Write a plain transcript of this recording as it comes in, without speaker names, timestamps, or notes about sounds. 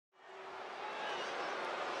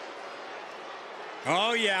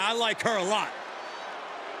Oh, yeah, I like her a lot.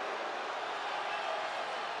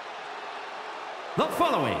 The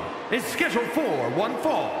following is scheduled for one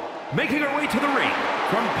fall. Making her way to the ring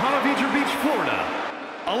from Palm Beach, Florida,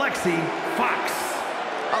 Alicia Fox.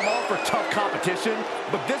 I'm all for tough competition,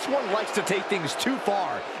 but this one likes to take things too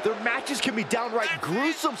far. Their matches can be downright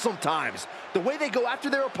gruesome sometimes, the way they go after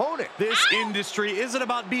their opponent. This industry isn't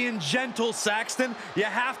about being gentle, Saxton. You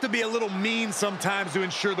have to be a little mean sometimes to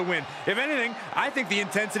ensure the win. If anything, I think the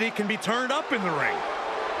intensity can be turned up in the ring.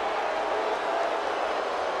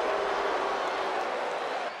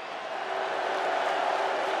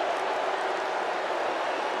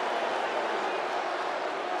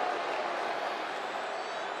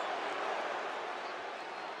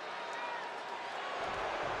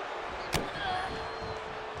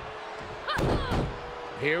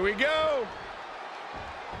 Here we go.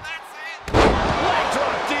 That's it. Leg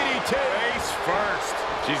drop DDT. Face first.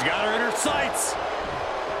 She's got her in her sights.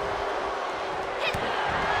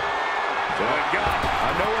 Good God.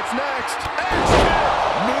 I know what's next.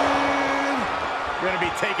 Move. We're going to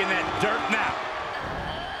be taking that dirt now.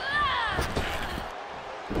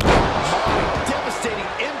 Devastating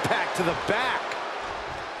impact to the back.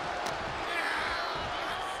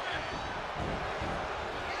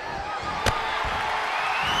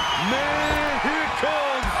 Man, here it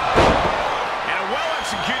comes. And a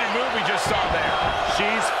well-executed move we just saw there.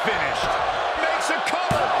 She's finished. Makes a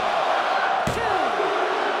cover.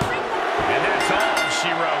 And that's all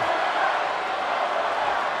she wrote.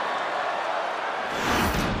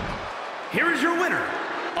 Here is your winner,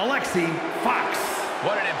 Alicia Fox.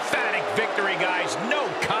 What an emphatic victory, guys. No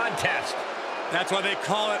contest. That's why they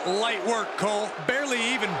call it light work, Cole. Barely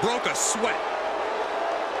even broke a sweat.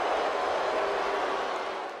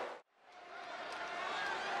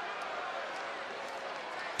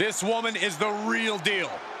 This woman is the real deal.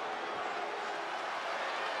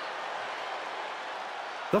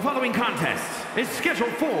 The following contest is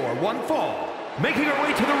scheduled for one fall. Making her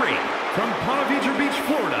way to the ring from Palm Beach,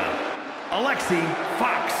 Florida, Alicia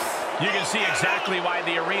Fox. You can see exactly why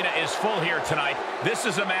the arena is full here tonight. This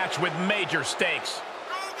is a match with major stakes.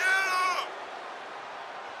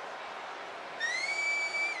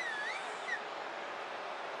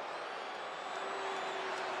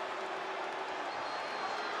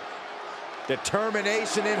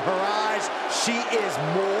 Determination in her eyes. She is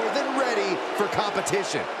more than ready for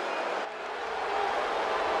competition.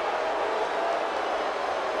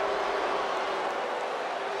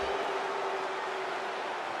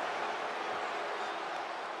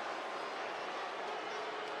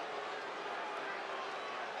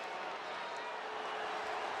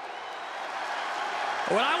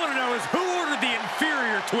 What I want to know is who ordered the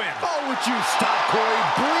inferior twin? Oh, would you stop, Corey?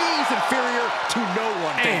 Bree's inferior to no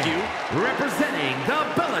one. Thank you. Representing the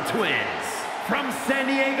Bella Twins from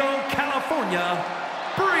San Diego, California,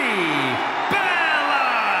 Brie Bella.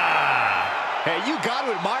 Hey, you got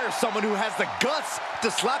to admire someone who has the guts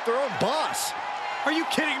to slap their own boss. Are you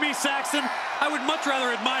kidding me, Saxton? I would much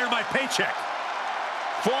rather admire my paycheck.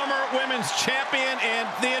 Former women's champion and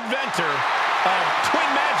the inventor of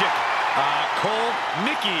Twin Magic. Cole,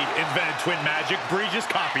 Nikki invented Twin Magic. Bree just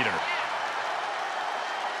copied her.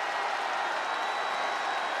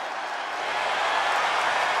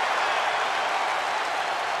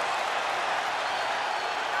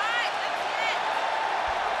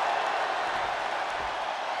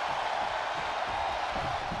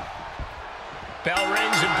 Bell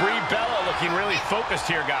rings and Brie Bella looking really focused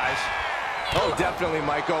here, guys. Oh, definitely,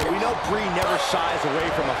 Michael. We know Brie never shies away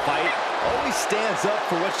from a fight. Always stands up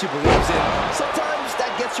for what she believes in. Sometimes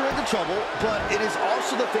that gets her into trouble, but it is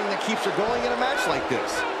also the thing that keeps her going in a match like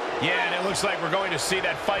this. Yeah, and it looks like we're going to see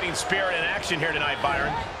that fighting spirit in action here tonight,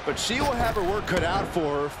 Byron. But she will have her work cut out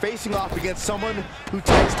for her, facing off against someone who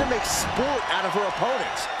tends to make sport out of her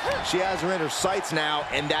opponents. She has her in her sights now,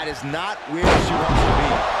 and that is not where she wants to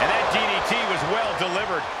be. And that DDT was well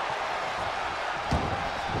delivered.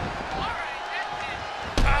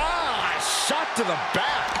 Shot to the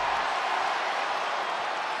back.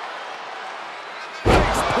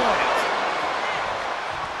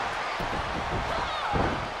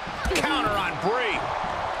 Counter on Brie.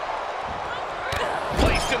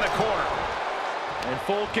 Placed in the corner. In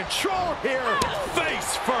full control here.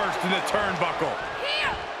 Face first in the turnbuckle.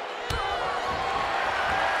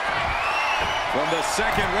 From the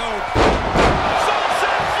second rope.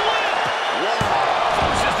 Sunset flip! Wow.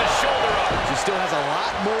 Pushes the shoulder up. She still has a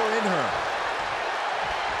lot more in her.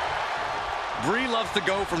 Brie loves wants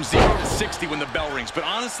to go from 0 to 60 when the bell rings, but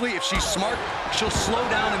honestly, if she's smart, she'll slow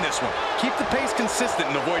down in this one. Keep the pace consistent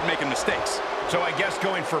and avoid making mistakes. So I guess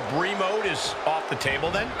going for Brie mode is off the table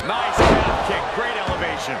then? Nice calf kick, great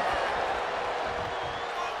elevation.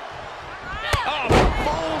 Oh,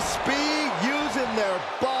 full speed, using their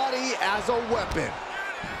body as a weapon.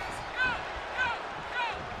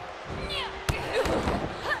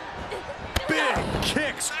 Big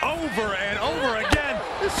kicks over and over again.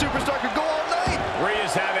 This superstar could go all night. Brie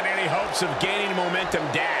is having any hopes of gaining momentum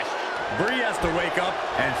dash. Brie has to wake up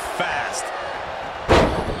and fast.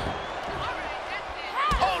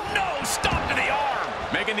 Oh no, stop to the arm.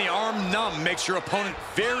 Making the arm numb makes your opponent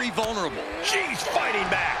very vulnerable. She's fighting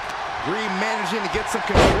back. Brie managing to get some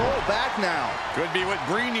control back now. Could be what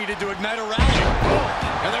Brie needed to ignite a rally.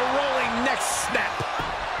 And the rolling neck snap.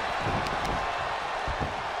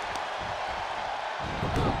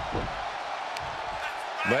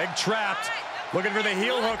 Leg trapped. Looking for the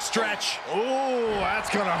heel hook stretch. Ooh, that's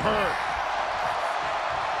gonna hurt.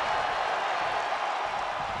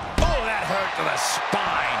 Oh, that hurt to the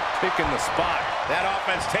spine. Picking the spot. That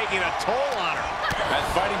offense taking a toll on her. That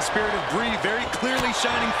fighting spirit of Brie very clearly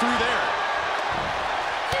shining through there.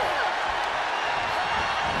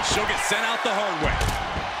 She'll get sent out the hard way.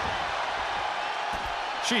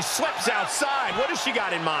 She slips outside. What has she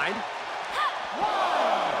got in mind?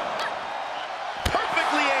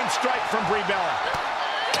 Perfectly aimed strike from Brie Bella.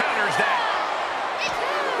 Counters that.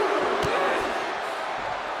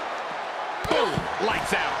 Boom.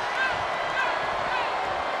 Lights out.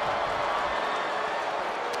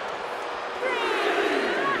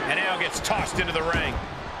 And now gets tossed into the ring.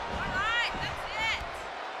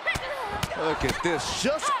 Look at this,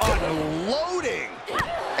 just unloading.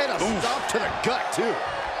 And a stop to the gut, too.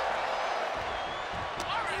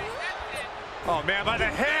 Oh, man, by the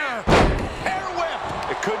hair. Hair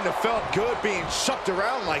whip. It couldn't have felt good being shucked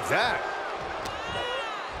around like that.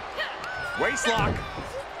 Waist lock.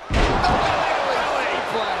 Belly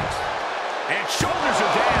flash. And shoulders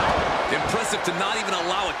are down. Impressive to not even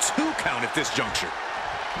allow a 2 count at this juncture.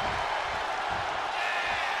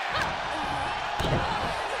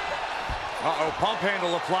 Uh-oh, pump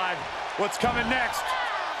handle applied. What's coming next?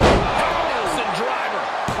 Nelson driver.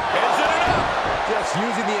 Is it enough? Just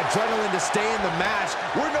using the adrenaline to stay in the match.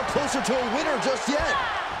 We're no closer to a winner just yet.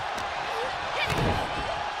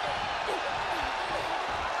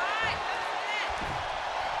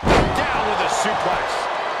 Down with a suplex.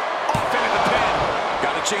 Off into the pin.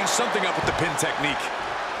 Got to change something up with the pin technique.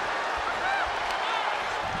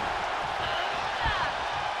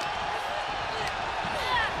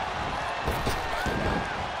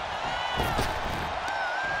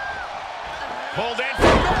 Pulled in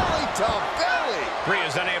from Belly to belly. Brie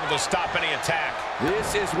is unable to stop any attack.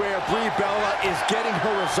 This is where Brie Bella is getting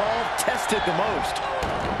her resolve tested the most.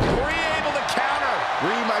 Brie able to counter.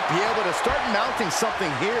 Brie might be able to start mounting something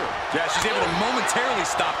here. Yeah, she's able to momentarily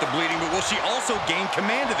stop the bleeding, but will she also gain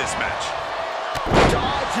command of this match?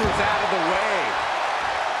 Dodges out of the way.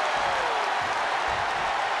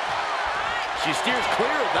 She steers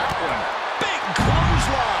clear of that one. Big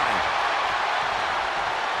clothesline.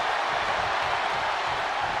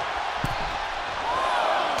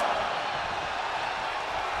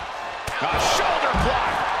 A shoulder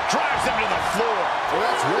block. Drives him to the floor. Well,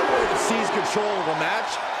 that's one way to seize control of a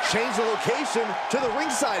match. Change the location to the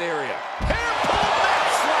ringside area. Hair pull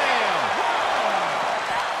neck slam.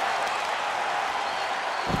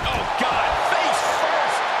 Oh, God. Face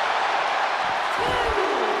first.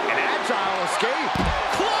 An agile escape.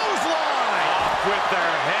 Clothesline. Off with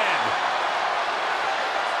their head.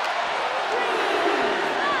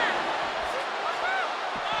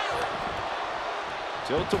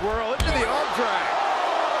 Tilt-a-whirl into the arm drag.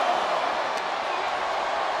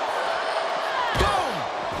 Boom!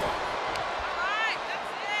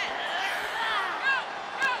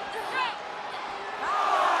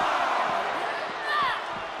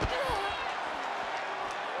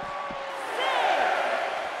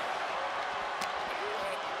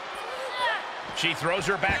 She throws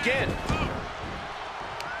her back in.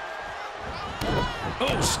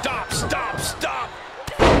 Oh, stop, stop, stop.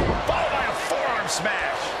 Followed by a forearm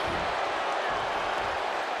smash.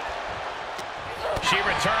 She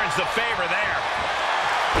returns the favor there.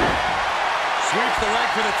 Sweeps the leg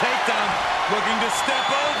for the takedown. Looking to step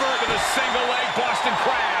over. To the single leg Boston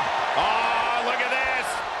Crab. Oh, look at this.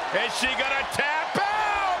 Is she gonna tap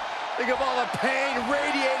out? Think of all the pain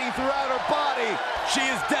radiating throughout her body. She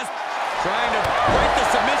is trying to break the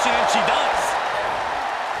submission, and she does.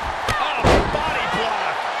 Oh, body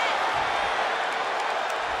block.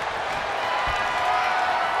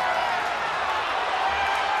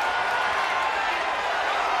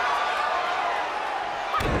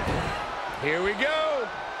 Here we go.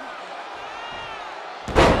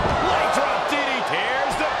 Leg drop DDT.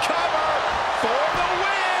 Here's the cover for the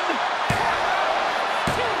win.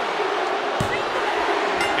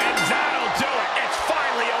 And that'll do it. It's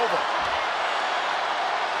finally over.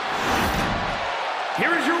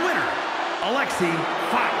 Here is your winner, Alicia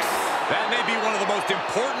Fox. That may be one of the most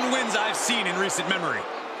important wins I've seen in recent memory.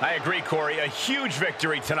 I agree, Corey. A huge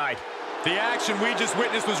victory tonight. The action we just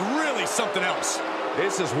witnessed was really something else.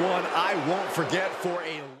 This is one I won't forget for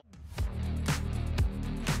a